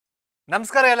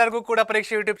ನಮಸ್ಕಾರ ಎಲ್ಲರಿಗೂ ಕೂಡ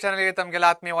ಪರೀಕ್ಷೆ ಯೂಟ್ಯೂಬ್ ಚಾನೆಲ್ಗೆ ತಮಗೆಲ್ಲ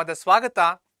ಆತ್ಮೀಯವಾದ ಸ್ವಾಗತ.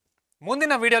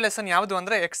 ಮುಂದಿನ ವಿಡಿಯೋ ಲೆಸನ್ ಯಾವುದು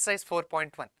ಅಂದ್ರೆ ಎಕ್ಸರ್ಸೈಸ್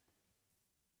 4.1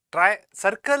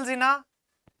 ಸರ್ಕಲ್ಸ್ ಇನ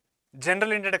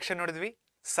ಜನರಲ್ ಇಂಟ್ರೊಡಕ್ಷನ್ ನೋಡಿದ್ವಿ,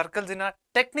 ಸರ್ಕಲ್ಸ್ ಇನ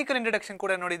ಟೆಕ್ನಿಕಲ್ ಇಂಟ್ರೊಡಕ್ಷನ್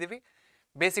ಕೂಡ ನೋಡಿದೀವಿ,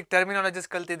 ಬೇಸಿಕ್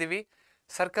ಟರ್ಮಿನಾಲಜೀಸ್ ಕಲ್ತಿದೀವಿ,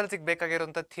 ಸರ್ಕಲ್ಸ್ ಗೆ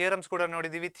ಬೇಕಾಗಿರುವಂತ ಥಿಯರಮ್ಸ್ ಕೂಡ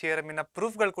ನೋಡಿದೀವಿ, ಥಿಯರಮಿನ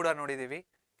ಪ್ರೂಫ್ಗಳು ಕೂಡ ನೋಡಿದೀವಿ.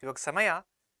 ಇವಾಗ ಸಮಯ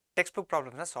ಟೆಕ್ಸ್ಟ್ ಬುಕ್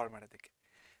ಪ್ರಾಬ್ಲಮ್ನ ಸಾಲ್ವ್ ಮಾಡೋದಕ್ಕೆ.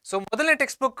 ಸೊ ಮೊದಲನೇ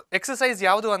ಟೆಕ್ಸ್ಟ್ ಬುಕ್ ಎಕ್ಸರ್ಸೈಸ್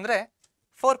ಯಾವುದು ಅಂದ್ರೆ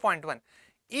 4.1.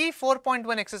 ಈ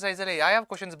 4.1 ಎಕ್ಸರ್ಸೈಸ್ ಅಲ್ಲಿ ಯಾವ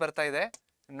ಕ್ವಶನ್ಸ್ ಬರ್ತಾ ಇದೆ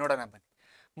ನೋಡೋಣ ಬನ್ನಿ.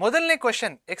 ಮೊದಲನೇ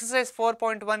ಕ್ವಶನ್ ಎಕ್ಸರ್ಸೈಸ್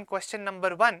 4.1 ಕ್ವಶನ್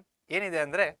ನಂಬರ್ 1 ಏನಿದೆ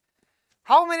ಅಂದ್ರೆ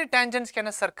how many tangents can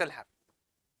a circle have?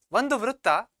 ಒಂದು ವೃತ್ತ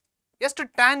ಎಷ್ಟು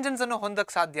ಟ್ಯಾಂಜೆಂಟ್ಸ್ ಅನ್ನು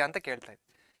ಹೊಂದಕ್ಕೆ ಸಾಧ್ಯ ಅಂತ ಕೇಳ್ತಾ ಇದೆ.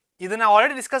 ಇದನ್ನ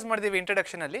ಆಲ್ರೆಡಿ ಡಿಸ್ಕಸ್ ಮಾಡಿದೀವಿ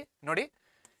ಇಂಟ್ರೊಡಕ್ಷನ್ ಅಲ್ಲಿ. ನೋಡಿ,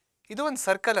 ಇದು ಒಂದು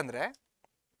ಸರ್ಕಲ್ ಅಂದ್ರೆ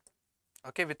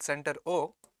ಓಕೆ ವಿತ್ ಸೆಂಟರ್ O.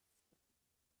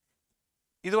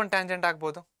 ಇದು ಒಂದು ಟ್ಯಾಂಜೆಂಟ್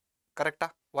ಆಗ್ಬೋದು, ಕರೆಕ್ಟಾ?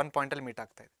 1 ಪಾಯಿಂಟ್ ಅಲ್ಲಿ ಮೀಟ್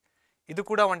ಆಗ್ತಾ ಇದೆ. ಇದು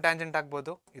ಕೂಡ ಒಂದು ಟ್ಯಾಂಜೆಂಟ್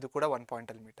ಆಗ್ಬೋದು, ಇದು ಕೂಡ 1 ಪಾಯಿಂಟ್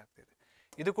ಅಲ್ಲಿ ಮೀಟ್ ಆಗ್ತಾ ಇದೆ.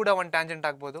 ಇದು ಕೂಡ ಒಂದು ಟ್ಯಾಂಜೆಂಟ್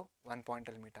ಆಗ್ಬೋದು, 1 ಪಾಯಿಂಟ್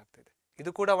ಅಲ್ಲಿ ಮೀಟ್ ಆಗ್ತಾ ಇದೆ.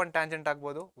 ಇದು ಕೂಡ ಒಂದು ಟ್ಯಾಂಜೆಂಟ್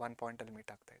ಆಗ್ಬೋದು, 1 ಪಾಯಿಂಟ್ ಅಲ್ಲಿ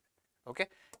ಮೀಟ್ ಆಗ್ತಾ ಇದೆ. ಓಕೆ,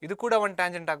 ಇದು ಕೂಡ ಒಂದು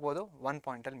ಟ್ಯಾಂಜೆಂಟ್ ಆಗ್ಬೋದು, 1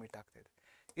 ಪಾಯಿಂಟ್ ಅಲ್ಲಿ ಮೀಟ್ ಆಗ್ತಾ ಇದೆ.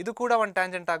 ಇದು ಕೂಡ ಒಂದು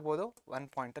ಟ್ಯಾಂಜೆಂಟ್ ಆಗ್ಬೋದು, 1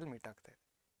 ಪಾಯಿಂಟ್ ಅಲ್ಲಿ ಮೀಟ್ ಆಗ್ತಾ ಇದೆ.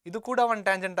 ಇದು ಕೂಡ ಒಂದು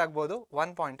ಟ್ಯಾಂಜೆಂಟ್ ಆಗ್ಬೋದು,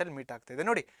 1 ಪಾಯಿಂಟ್ ಅಲ್ಲಿ ಮೀಟ್ ಆಗ್ತಾ ಇದೆ.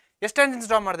 ನೋಡಿ ಎಷ್ಟು ಟ್ಯಾಂಜೆಂಟ್ಸ್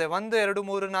ಡ್ರಾ ಮಾಡಿದೆ? 1 2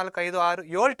 3 4 5 6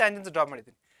 7 ಟ್ಯಾಂಜೆಂಟ್ಸ್ ಡ್ರಾ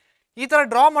ಮಾಡಿದ್ದೀನಿ. ಈ ತರ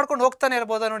ಡ್ರಾ ಮಾಡ್ಕೊಂಡು ಹೋಗ್ತಾನೆ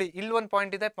ಇರ್ಬೋದಾ? ನೋಡಿ, ಇಲ್ಲಿ ಒಂದು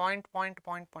ಪಾಯಿಂಟ್ ಇದೆ, ಪಾಯಿಂಟ್ ಪಾಯಿಂಟ್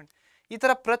ಪಾಯಿಂಟ್ ಪಾಯಿಂಟ್. ಈ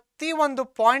ತರ ಪ್ರತಿ ಒಂದು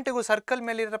ಪಾಯಿಂಟ್ಗೂ ಸರ್ಕಲ್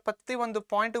ಮೇಲೆ ಇರೋ ಪ್ರತಿ ಒಂದು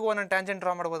ಪಾಯಿಂಟ್ಗೂ ಒಂದೊಂದು ಟ್ಯಾಂಜೆಂಟ್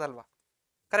ಡ್ರಾ ಮಾಡ್ಬೋದಲ್ವಾ?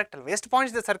 ಕರೆಕ್ಟ್ ಅಲ್ವಾ? ಎಷ್ಟು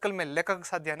ಪಾಯಿಂಟ್ಸ್ ಇದೆ ಸರ್ಕಲ್ ಮೇಲೆ? ಲೆಕ್ಕಕ್ಕೆ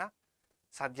ಸಾಧ್ಯನಾ?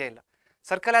 ಸಾಧ್ಯ ಇಲ್ಲ.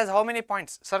 Circle has how many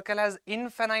points? Circle has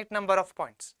infinite number of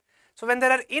points. So when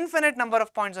there are infinite number of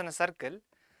points on a circle,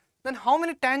 then how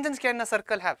many tangents can a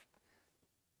circle have?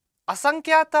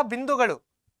 ಅಸಂಖ್ಯಾತ ಬಿಂದುಗಳು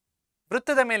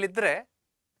ವೃತ್ತದ ಮೇಲಿದ್ರೆ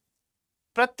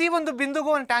ಪ್ರತಿ ಒಂದು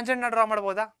ಬಿಂದುಗೂ ಒಂದು ಟ್ಯಾಂಜೆಂಟ್ ನ draw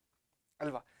ಮಾಡಬಹುದಾ?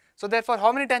 ಅಲ್ವಾ? So therefore how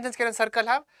many tangents can a circle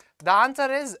have? The answer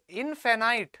is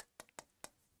infinite.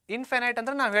 Infinite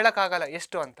ಅಂದ್ರೆ ನಾವು ಹೇಳಕ್ಕಾಗಲ್ಲ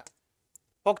ಎಷ್ಟು ಅಂತ,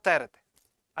 ಹೋಗ್ತಾ ಇರುತ್ತೆ.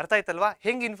 ಅರ್ಥ ಆಯ್ತಲ್ವಾ?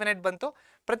 ಹೆಂಗೆ ಇನ್ಫಿನೈಟ್ ಬಂತು?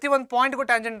 ಪ್ರತಿ ಒಂದು ಪಾಯಿಂಟ್ಗೂ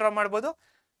ಟ್ಯಾಂಜೆಂಟ್ ಡ್ರಾ ಮಾಡ್ಬೋದು.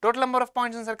 Total number of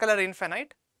points in circle R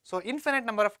infinite. So infinite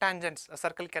number of tangents a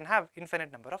circle can have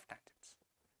infinite number of tangents.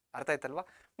 ಅರ್ಥ ಆಯ್ತಲ್ವಾ?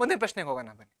 ಮುಂದಿನ ಪ್ರಶ್ನೆಗೆ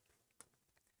ಹೋಗೋಣ ಬನ್ನಿ.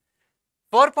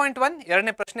 4.1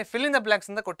 ಎರಡನೇ ಪ್ರಶ್ನೆ ಫಿಲ್ ಇನ್ ದ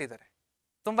ಬ್ಲಾಂಕ್ಸ್ ಅಂತ ಕೊಟ್ಟಿದ್ದಾರೆ.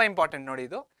 ತುಂಬಾ ಇಂಪಾರ್ಟೆಂಟ್ ನೋಡಿ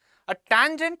ಇದು. ಅ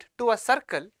tangent to a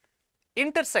circle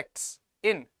intersects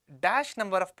in dash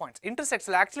number of points. Intersects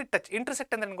actually touch.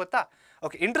 Intersect ಅಂದ್ರೆ ಗೊತ್ತಾ?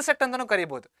 ಓಕೆ, ಇಂಟರ್ಸೆಕ್ಟ್ ಅಂತಾನೂ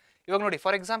ಕರಿಬಹುದು. ಇವಾಗ ನೋಡಿ,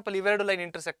 ಫಾರ್ ಎಕ್ಸಾಂಪಲ್ ಇವೆರಡು ಲೈನ್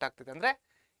ಇಂಟರ್ಸೆಕ್ಟ್ ಆಗ್ತಿದೆ ಅಂದ್ರೆ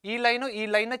ಈ ಲೈನು ಈ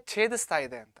ಲೈನ್ ಛೇದಿಸ್ತಾ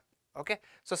ಇದೆ ಅಂತ. ಓಕೆ,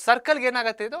 ಸೊ ಸರ್ಕಲ್ಗೆ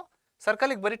ಏನಾಗುತ್ತೆ? ಇದು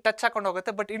ಸರ್ಕಲ್ಗೆ ಬರೀ ಟಚ್ ಹಾಕೊಂಡು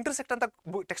ಹೋಗುತ್ತೆ. ಬಟ್ ಇಂಟರ್ಸೆಕ್ಟ್ ಅಂತ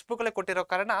ಟೆಕ್ಸ್ಟ್ ಬುಕ್ ಅಲ್ಲಿ ಕೊಟ್ಟಿರೋ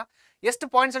ಕಾರಣ ಎಷ್ಟು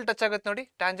ಪಾಯಿಂಟ್ಸ್ ಅಲ್ಲಿ ಟಚ್ ಆಗುತ್ತೆ ನೋಡಿ?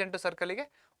 ಟ್ಯಾಂಜೆಂಟ್ ಟು ಸರ್ಕಲ್ಗೆ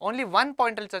ಓನ್ಲಿ 1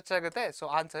 ಪಾಯಿಂಟ್ ಅಲ್ಲಿ ಟಚ್ ಆಗುತ್ತೆ. So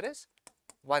answer is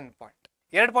 1 point.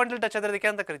 2 point ಅಲ್ಲಿ ಟಚ್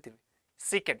ಆದ್ರದಕ್ಕೆ ಅಂತ ಕರಿತೀವಿ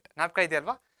ಸೀಕೆಂಟ್. ನಾಪ್ಕ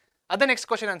ಇದೆಯಲ್ವಾ? ಅದೇ ನೆಕ್ಸ್ಟ್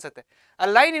ಕ್ವಶನ್ ಅನ್ಸುತ್ತೆ. A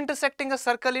line intersecting a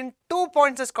circle in 2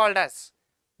 points is called as.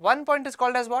 1 point is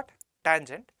called as what?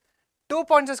 Tangent. 2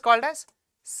 points is called as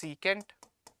secant.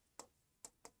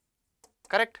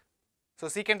 Correct? So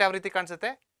secant ಯಾವ ರೀತಿ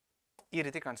ಕಾಣಿಸುತ್ತೆ? ಈ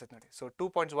ರೀತಿ ಕಾಣಿಸುತ್ತೆ ನೋಡಿ. So 2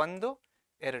 points 1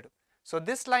 2. So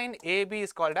this line A B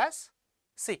is called as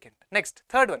secant. Next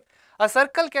third one, a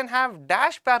circle can have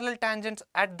dash parallel tangents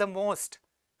at the most.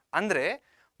 ಅಂದ್ರೆ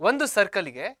ಒಂದು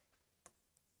ಸರ್ಕಲ್ಗೆ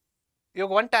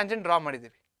ಇವಾಗ 1 ಟ್ಯಾಂಜೆಂಟ್ ಡ್ರಾ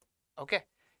ಮಾಡಿದ್ದೀವಿ. ಓಕೆ,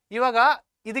 ಇವಾಗ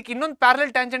ಇದಕ್ಕೆ ಇನ್ನೊಂದು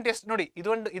ಪ್ಯಾರಲಲ್ ಟ್ಯಾಂಜೆಂಟ್ ಎಷ್ಟು ನೋಡಿ?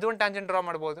 ಇದೊಂದು ಟ್ಯಾಂಜೆಂಟ್ ಡ್ರಾ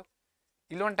ಮಾಡ್ಬೋದು,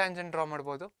 ಇಲ್ಲೊಂದು ಟ್ಯಾಂಜೆಂಟ್ ಡ್ರಾ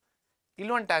ಮಾಡ್ಬೋದು,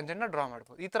 ಇಲ್ಲೊಂದು ಟ್ಯಾಂಜೆಂಟ್ನ ಡ್ರಾ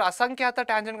ಮಾಡ್ಬೋದು. ಈ ಥರ ಅಸಂಖ್ಯಾತ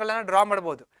ಟ್ಯಾಂಜೆಂಟ್ಗಳನ್ನ ಡ್ರಾ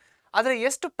ಮಾಡ್ಬೋದು. ಆದರೆ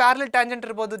ಎಷ್ಟು ಪ್ಯಾರಲಲ್ ಟ್ಯಾಂಜೆಂಟ್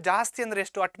ಇರ್ಬೋದು? ಜಾಸ್ತಿ ಅಂದರೆ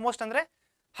ಎಷ್ಟು? ಅಟ್ಮೋಸ್ಟ್ ಅಂದರೆ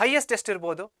ಹೈಯೆಸ್ಟ್ ಎಷ್ಟು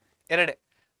ಇರ್ಬೋದು?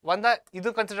 2.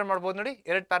 ಇದು ಕನ್ಸಿಡರ್ ಮಾಡ್ಬೋದು ನೋಡಿ,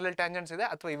 2 ಪ್ಯಾರಲಲ್ ಟ್ಯಾಂಜೆಂಟ್ಸ್ ಇದೆ,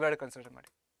 ಅಥವಾ ಇವೆರಡು ಕನ್ಸಿಡರ್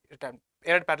ಮಾಡಿ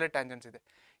 2 ಪ್ಯಾರಲಲ್ ಟ್ಯಾಂಜೆಂಟ್ಸ್ ಇದೆ.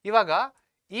 ಇವಾಗ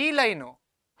ಈ ಲೈನು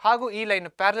ಹಾಗೂ ಈ ಲೈನ್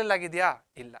ಪ್ಯಾರಲಲ್ ಆಗಿದೆಯಾ?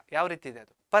 ಇಲ್ಲ. ಯಾವ ರೀತಿ ಇದೆ?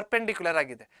 ಅದು ಪರ್ಪೆಂಡಿಕ್ಯುಲರ್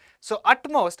ಆಗಿದೆ. So at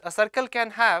most a circle can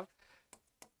have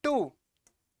 2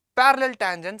 parallel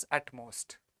tangents at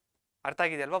most. ಅರ್ಥ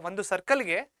ಆಗಿದೆಯಲ್ವಾ? ಒಂದು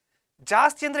ಸರ್ಕಲ್ಗೆ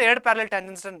ಜಾಸ್ತಿ ಅಂದ್ರೆ 2 ಪ್ಯಾರಲಲ್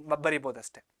ಟ್ಯಾಂಜೆಂಟ್ಸ್ ಬರಿಬಹುದು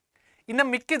ಅಷ್ಟೇ. ಇನ್ನು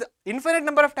ಮಿಕ್ಕಿದ ಇನ್ಫಿನೈಟ್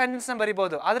ನಂಬರ್ ಆಫ್ ಟ್ಯಾಂಜೆಂಟ್ಸ್ ನ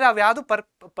ಬರಿಬಹುದು, ಆದ್ರೆ ಅವು ಯಾವುದು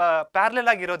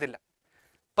ಪ್ಯಾರಲಲ್ ಆಗಿರೋದಿಲ್ಲ.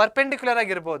 ಪರ್ಪೆಂಡಿಕ್ಯುಲರ್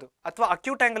ಆಗಿರ್ಬೋದು, ಅಥವಾ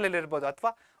ಅಕ್ಯೂಟ್ ಆಂಗಲ್ ಅಲ್ಲಿ ಇರ್ಬೋದು,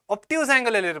 ಅಥವಾ ಒಪ್ಟ್ಯೂಸ್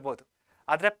ಆಂಗಲ್ ಅಲ್ಲಿ ಇರ್ಬೋದು,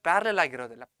 ಆದ್ರೆ ಪ್ಯಾರಲಲ್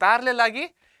ಆಗಿರೋದಿಲ್ಲ. ಪ್ಯಾರಲಲ್ ಆಗಿ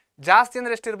ಜಾಸ್ತಿ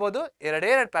ಅಂದ್ರೆ ಎಷ್ಟಿರ್ಬೋದು?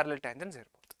 2 ಪ್ಯಾರಲಲ್ ಟ್ಯಾಂಜೆಂಟ್ಸ್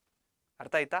ಇರ್ಬೋದು.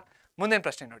 ಅರ್ಥ ಆಯ್ತಾ? ಮುಂದಿನ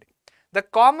ಪ್ರಶ್ನೆ ನೋಡಿ. The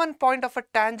common point of a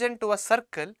tangent to a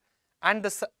circle and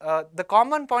the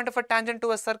common point of a tangent to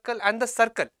a circle and the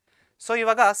circle. So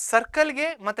ಇವಾಗ ಸರ್ಕಲ್ಗೆ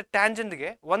ಮತ್ತೆ ಟ್ಯಾಂಜೆಂಟ್ಗೆ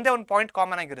ಒಂದೇ ಒಂದು ಪಾಯಿಂಟ್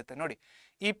ಕಾಮನ್ ಆಗಿರುತ್ತೆ ನೋಡಿ.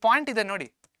 ಈ ಪಾಯಿಂಟ್ ಇದೆ ನೋಡಿ,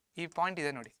 ಈ ಪಾಯಿಂಟ್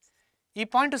ಇದೆ ನೋಡಿ. ಈ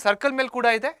ಪಾಯಿಂಟ್ ಸರ್ಕಲ್ ಮೇಲೆ ಕೂಡ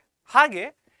ಇದೆ, ಹಾಗೆ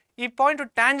ಈ ಪಾಯಿಂಟ್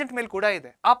ಟ್ಯಾಂಜೆಂಟ್ ಮೇಲೆ ಕೂಡ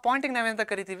ಇದೆ. ಆ ಪಾಯಿಂಟಿಗೆ ನಾವೇಂತ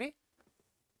ಕರಿತೀವಿ?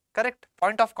 Correct,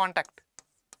 point of contact.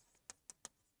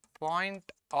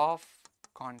 Point of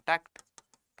contact.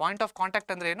 Point of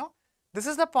contact ಅಂದ್ರೆ ಏನು? This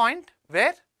is the point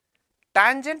where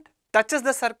tangent touches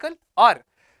the circle, or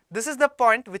this is the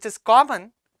point which is common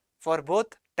for both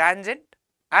tangent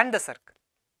and the circle.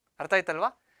 ಅರ್ಥ ಆಯ್ತಲ್ವಾ?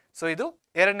 So ಇದು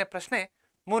ಎರಡನೇ ಪ್ರಶ್ನೆ.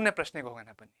 ಮೂರನೇ ಪ್ರಶ್ನೆಗೆ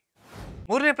ಹೋಗೋಣ ಬನ್ನಿ.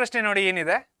 ಮೂರನೇ ಪ್ರಶ್ನೆ ನೋಡಿ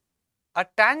ಏನಿದೆ? ಅ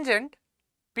tangent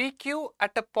PQ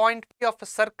at a point P of a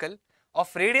circle of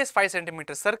radius 5 cm.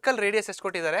 Circle radius ಎಷ್ಟು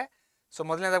ಕೊಟ್ಟಿದ್ದಾರೆ? ಸೊ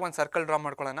ಮೊದಲನೇದಾಗಿ ಒಂದು ಸರ್ಕಲ್ ಡ್ರಾ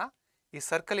ಮಾಡ್ಕೊಳ್ಳೋಣ. ಈ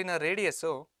ಸರ್ಕಲಿನ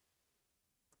ರೇಡಿಯಸ್ಸು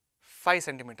 5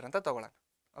 cm ಅಂತ ತಗೊಳ್ಳೋಣ.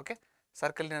 Okay,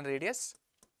 ಸರ್ಕಲಿನ radius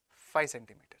 5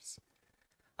 cm.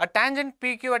 A tangent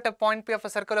PQ at a point P of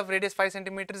a circle of radius 5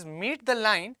 cm meet the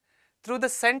line through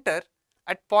the center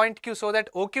at point Q so that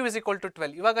OQ is equal to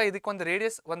 12. ಇವಾಗ ಇದಕ್ಕೊಂದು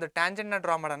radius ಒಂದು ಟ್ಯಾಂಜೆಂಟ್ನ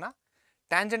draw ಮಾಡೋಣ.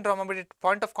 Tangent draw ಮಾಡಿಬಿಟ್ಟು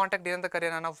point of contact ಏನಂತ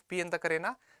ಕರೆಯೋಣ ನಾವು? P ಅಂತ ಕರೆಯೋಣ.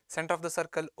 Centre of the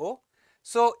circle O.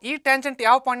 So ಈ ಟ್ಯಾಂಜೆಂಟ್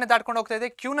ಯಾವ ಪಾಯಿಂಟ್ನ ದಾಟ್ಕೊಂಡು ಹೋಗ್ತಾ ಇದೆ?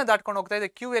 ಕ್ಯೂನ ದಾಟ್ಕೊಂಡು ಹೋಗ್ತಾ ಇದೆ.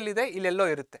 ಕ್ಯೂ ಎಲ್ಲಿದೆ? ಇಲ್ಲೆಲ್ಲೋ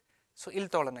ಇರುತ್ತೆ. ಸೊ ಇಲ್ಲಿ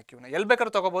ತೊಗೊಳ್ಳೋಣ ಕ್ಯೂನ. ಎಲ್ಲಿ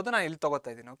ಬೇಕಾದ್ರೂ ತೊಗೋಬೋದು, ನಾನು ಇಲ್ಲಿ ತೊಗೋತಾ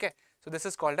ಇದ್ದೀನಿ. Okay, so this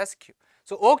is called as Q.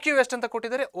 So O Q ಎಷ್ಟು ಅಂತ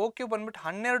ಕೊಟ್ಟಿದ್ದಾರೆ? ಓ ಕ್ಯೂ ಬಂದ್ಬಿಟ್ಟು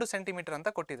 12 ಸೆಂಟಿಮೀಟರ್ ಅಂತ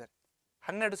ಕೊಟ್ಟಿದ್ದಾರೆ.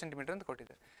 12 ಸೆಂಟಿಮೀಟರ್ ಅಂತ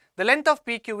ಕೊಟ್ಟಿದ್ದಾರೆ. The length of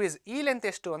P Q is, ಈ ಲೆಂತ್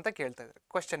ಎಷ್ಟು ಅಂತ ಕೇಳ್ತಾ ಇದ್ದಾರೆ,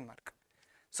 ಕ್ವಶನ್ ಮಾರ್ಕ್.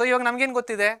 ಸೊ ಇವಾಗ ನಮಗೇನು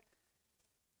ಗೊತ್ತಿದೆ?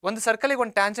 ಒಂದು ಸರ್ಕಲಿಗೆ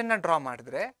ಒಂದು ಟ್ಯಾಂಜೆಂಟ್ನ ಡ್ರಾ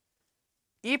ಮಾಡಿದ್ರೆ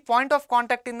ಈ ಪಾಯಿಂಟ್ ಆಫ್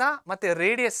ಕಾಂಟ್ಯಾಕ್ಟಿಂದ ಮತ್ತು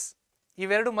ರೇಡಿಯಸ್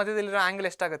ಇವೆರಡು ಮಧ್ಯದಲ್ಲಿರೋ ಆ್ಯಂಗಲ್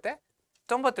ಎಷ್ಟಾಗುತ್ತೆ?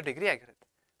 90 ಡಿಗ್ರಿ ಆಗಿರುತ್ತೆ.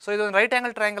 ಸೊ ಇದೊಂದು ರೈಟ್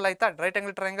ಆ್ಯಂಗಲ್ ಟ್ರಯಾಂಗಲ್ ಆಯಿತಾ? Right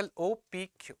angle triangle O P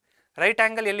Q. Right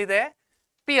angle ಎಲ್ಲಿದೆ?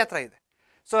 ಪಿ ಹತ್ರ ಇದೆ.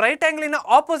 ಸೊ ರೈಟ್ ಆ್ಯಂಗಲಿನ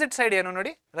ಆಪೋಸಿಟ್ ಸೈಡ್ ಏನು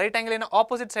ನೋಡಿ? ರೈಟ್ ಆ್ಯಂಗಲಿನ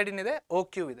ಆಪೋಸಿಟ್ ಸೈಡ್ ಏನಿದೆ? ಓ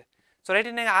ಕ್ಯೂ ಇದೆ. ಸೊ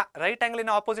ರೈಟ್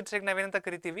ಆ್ಯಂಗಲಿನ ಆಪೋಸಿಟ್ ಸೈಡ್ ನಾವೇನಂತ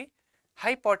ಕರಿತೀವಿ?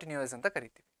 ಹೈಪಾಟಿನ್ಯೂಸ್ ಅಂತ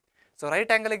ಕರಿತೀವಿ. ಸೊ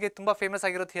ರೈಟ್ ಆ್ಯಂಗಲ್ಗೆ ತುಂಬ ಫೇಮಸ್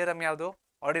ಆಗಿರೋ ಥಿಯರಮ್ ಯಾವುದು?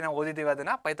 ಆಲ್ರೆಡಿ ನಾವು ಓದಿದ್ದೀವಿ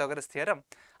ಅದನ್ನು, ಪೈಥಾಗರಸ್ ಥಿಯರಮ್.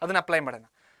 ಅದನ್ನು ಅಪ್ಲೈ ಮಾಡೋಣ.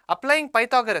 Applying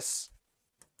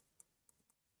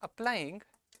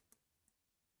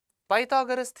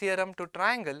Pythagoras theorem to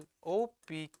triangle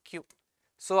OPQ.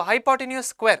 So hypotenuse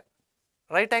square,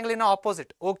 right angle in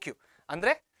opposite OQ.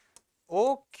 Andre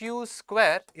OQ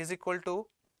square is equal to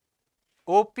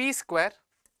OP square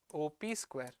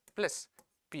plus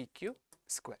PQ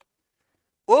square.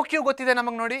 OQ ಗೊತ್ತಿದೆ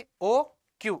ನಮಗೆ ನೋಡಿ.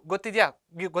 OQ ಗೊತ್ತಿದೆಯಾ?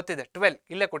 ಗೊತ್ತಿದೆ. 12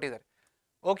 ಇಲ್ಲೇ ಕೊಟ್ಟಿದ್ದಾರೆ.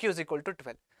 OQ is equal to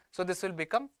 12. So this will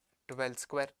become 12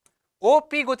 square.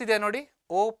 OP ಗೊತ್ತಿದೆ ನೋಡಿ.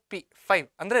 OP 5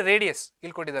 ಅಂದರೆ ರೇಡಿಯಸ್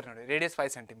ಇಲ್ಲಿ ಕೊಟ್ಟಿದ್ದಾರೆ ನೋಡಿ. Radius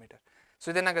 5 centimetre. So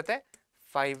ಇದೇನಾಗುತ್ತೆ?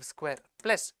 5 square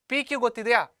plus PQ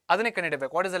ಗೊತ್ತಿದೆಯಾ? ಅದನ್ನೇ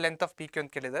ಕಂಡುಹಿಡಬೇಕು. What is the length of PQ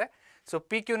ಅಂತ ಕೇಳಿದರೆ, ಸೊ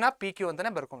PQ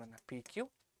ಅಂತಲೇ ಬರ್ಕೊಂಡ್ಬಂದ. PQ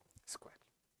square.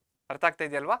 ಅರ್ಥ ಆಗ್ತಾ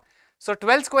ಇದೆಯಲ್ವಾ? ಸೊ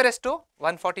 12 ಸ್ಕ್ವೇರ್ ಎಷ್ಟು?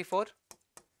 144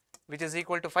 which is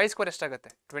equal to 5 square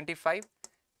ಎಷ್ಟಾಗುತ್ತೆ? 25.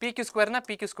 PQ ಸ್ಕ್ವೇರ್ನ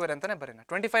PQ ಸ್ಕ್ವೇರ್ ಅಂತಲೇ ಬರೋಣ.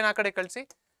 25 ಆ ಕಡೆ ಕಳಿಸಿ.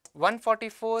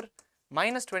 144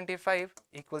 minus 25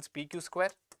 equals PQ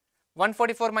square.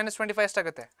 144 minus 25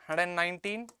 ಎಷ್ಟಾಗುತ್ತೆ?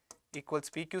 119 equals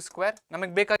PQ square.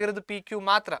 ನಮಗೆ ಬೇಕಾಗಿರೋದು PQ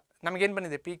ಮಾತ್ರ. ನಮಗೇನು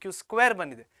ಬಂದಿದೆ? PQ ಸ್ಕ್ವೇರ್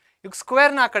ಬಂದಿದೆ. ಈಗ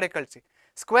ಸ್ಕ್ವೇರ್ನ ಆ ಕಡೆ ಕಳಿಸಿ.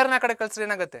 ಸ್ಕ್ವೇರ್ನ ಆ ಕಡೆ ಕಳಿಸಿದ್ರೆ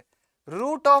ಏನಾಗುತ್ತೆ?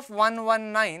 Root of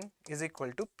 119 is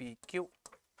equal to PQ.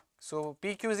 So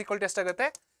PQ is equal to ಎಷ್ಟಾಗುತ್ತೆ?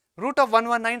 ರೂಟ್ ಆಫ್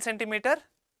 119 ಸೆಂಟಿಮೀಟರ್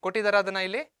ಕೊಟ್ಟಿದ್ದಾರೆ ಅದನ್ನು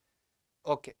ಇಲ್ಲಿ.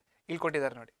 ಓಕೆ, ಇಲ್ಲಿ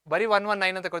ಕೊಟ್ಟಿದ್ದಾರೆ ನೋಡಿ. ಬರೀ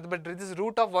 119 ಅಂತ ಕೊಟ್ಟು, but this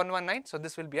root of 119. So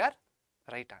this will be are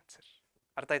right answer.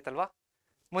 ಅರ್ಥ ಆಯ್ತಲ್ವಾ?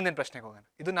 ಮುಂದಿನ ಪ್ರಶ್ನೆಗೆ ಹೋಗೋಣ.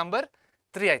 ಇದು ನಂಬರ್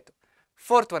 3 ಆಯಿತು.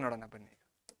 4th ಒನ್ ನೋಡೋಣ ಬನ್ನಿ.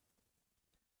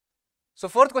 ಸೊ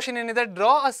 4th ಕ್ವಶನ್ ಏನಿದೆ?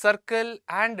 Draw a circle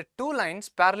and 2 lines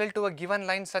parallel to a given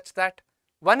line such that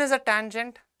one is a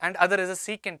tangent and other is a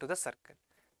secant to the circle.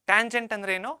 Tangent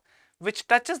ಅಂದ್ರೆ ಏನು? Which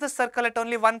touches the circle at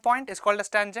only 1 point is called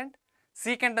as tangent.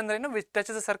 Secant ಅಂದ್ರೆ ಏನು? Which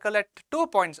touches the circle at 2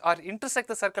 points are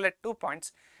intersect the circle at 2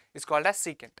 points is called as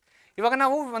secant. ಇವಾಗ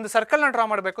ನಾವು ಒಂದು ಸರ್ಕಲ್ನ draw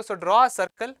ಮಾಡಬೇಕು. So draw a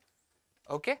circle,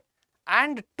 okay,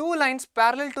 and 2 lines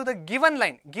parallel to the given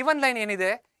line. Given line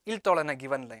ಏನಿದೆ? ಇಲ್ಲಿ ತೊಗೊಳ್ಳೋಣ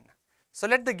given line. So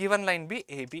let the given line be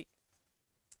AB.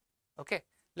 Okay,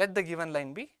 let the given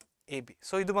line be AB.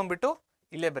 So ಇದು ಬಂದ್ಬಿಟ್ಟು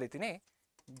ಇಲ್ಲೇ ಬರೀತೀನಿ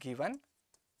given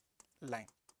line.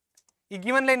 ಈ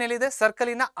given line ಎಲ್ಲಿದೆ?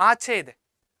 ಸರ್ಕಲಿನ ಆಚೆ ಇದೆ.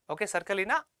 ಓಕೆ,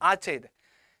 ಸರ್ಕಲಿನ ಆಚೆ ಇದೆ.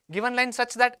 given line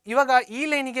such that ಇವಾಗ ಈ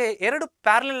ಲೈನಿಗೆ 2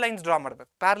 ಪ್ಯಾರಲಲ್ ಲೈನ್ಸ್ ಡ್ರಾ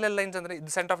ಮಾಡಬೇಕು. ಪ್ಯಾರಲಲ್ ಲೈನ್ಸ್ ಅಂದರೆ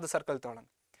ಇದು ಸೆಂಟರ್ ಆಫ್ ದ ಸರ್ಕಲ್ ತೊಗೊಳ್ಳೋಣ.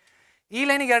 ಈ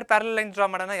ಲೈನಿಗೆ 2 ಪ್ಯಾರಲಲ್ ಲೈನ್ಸ್ ಡ್ರಾ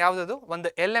ಮಾಡೋಣ. ಯಾವುದದು? ಒಂದು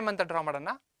LM ಅಂತ ಡ್ರಾ ಮಾಡೋಣ.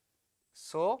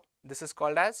 So this is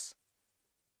called as,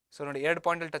 so ನೋಡಿ 2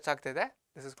 ಪಾಯಿಂಟಲ್ಲಿ ಟಚ್ ಆಗ್ತಿದೆ.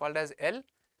 This is called as L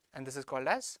and this is called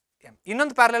as M.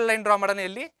 ಇನ್ನೊಂದು ಪ್ಯಾರಲಲ್ ಲೈನ್ ಡ್ರಾ ಮಾಡೋಣ.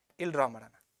 ಇಲ್ಲಿ ಡ್ರಾ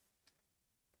ಮಾಡೋಣ.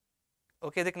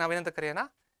 ಓಕೆ, ಇದಕ್ಕೆ ನಾವೇನಂತ ಕರೆಯೋಣ?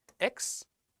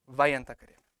 XY ಅಂತ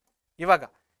ಕರೆಯೋಣ. ಇವಾಗ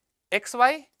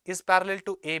XY is parallel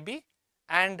to AB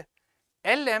and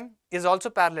LM is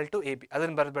also parallel to AB.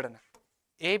 ಅದನ್ನು ಬರೆದ್ಬಿಡೋಣ.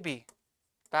 AB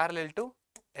parallel to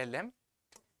LM,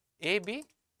 AB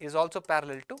is also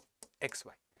parallel to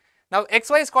XY. Now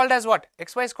XY is called as what?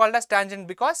 XY is called as tangent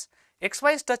because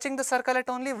XY is touching the circle at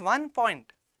only 1 point.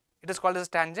 It is called as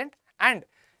tangent. And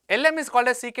LM is called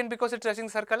as secant because it is touching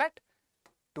the circle at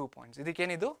 2 points.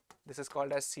 Idikkenidu? This is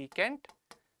called as secant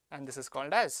and this is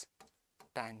called as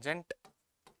tangent.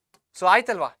 So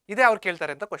aitalva? Ide avaru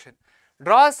keltare anta question.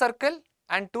 Draw a circle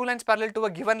and 2 lines parallel to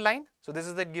a given line. So this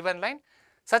is the given line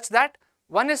such that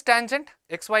one is tangent,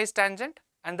 XY is tangent,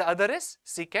 and the other is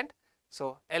secant. So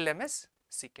LM is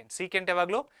secant. Secant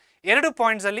ಯಾವಾಗಲೂ 2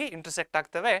 points ಅಲ್ಲಿ intersect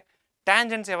ಆಗ್ತವೆ.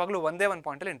 Tangents ಯಾವಾಗಲೂ ಒಂದೇ ಒಂದು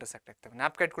point ಅಲ್ಲಿ intersect ಆಗ್ತವೆ.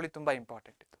 ಜ್ಞಾಪಕ ಇಟ್ಕೊಳ್ಳಿ, ತುಂಬಾ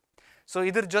ಇಂಪಾರ್ಟೆಂಟ್ ಇದು. ಸೊ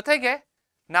ಇದ್ರ ಜೊತೆಗೆ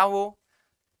ನಾವು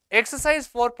ಎಕ್ಸರ್ಸೈಸ್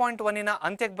 4.1 ನ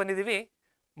ಅಂತ್ಯಕ್ಕೆ ಬಂದಿದ್ದೀವಿ.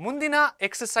 ಮುಂದಿನ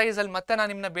ಎಕ್ಸಸೈಸಲ್ಲಿ ಮತ್ತೆ ನಾನು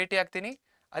ನಿಮ್ಮನ್ನ ಭೇಟಿ ಆಗ್ತೀನಿ.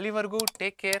 ಅಲ್ಲಿವರೆಗೂ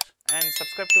take care and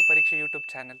subscribe to ಪರೀಕ್ಷೆ YouTube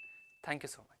channel. Thank you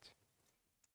so much.